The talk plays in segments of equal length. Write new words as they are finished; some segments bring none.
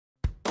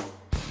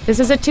This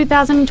is a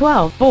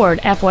 2012 Ford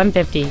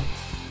F-150.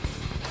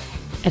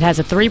 It has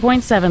a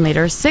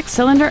 3.7-liter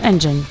six-cylinder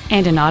engine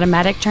and an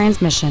automatic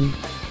transmission.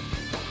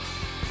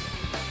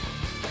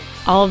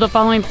 All of the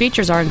following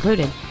features are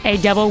included: a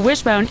double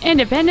wishbone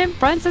independent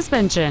front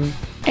suspension,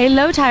 a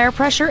low tire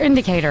pressure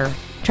indicator,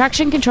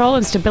 traction control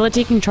and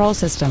stability control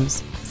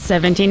systems,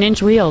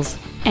 17-inch wheels,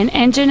 an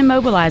engine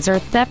immobilizer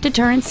theft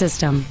deterrent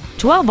system,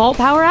 12-volt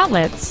power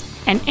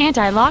outlets, an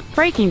anti-lock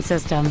braking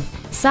system,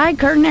 side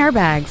curtain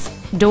airbags,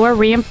 door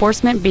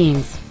reinforcement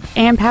beams,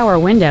 and power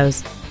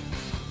windows.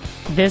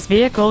 This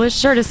vehicle is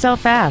sure to sell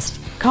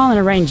fast. Call and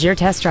arrange your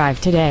test drive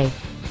today.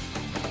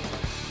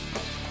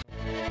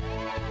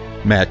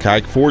 Matt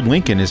Haik Ford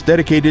Lincoln is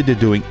dedicated to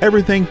doing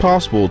everything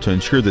possible to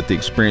ensure that the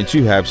experience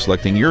you have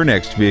selecting your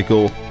next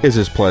vehicle is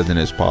as pleasant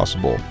as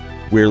possible.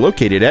 We're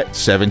located at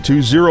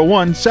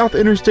 7201 South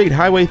Interstate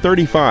Highway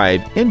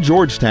 35 in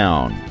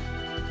Georgetown.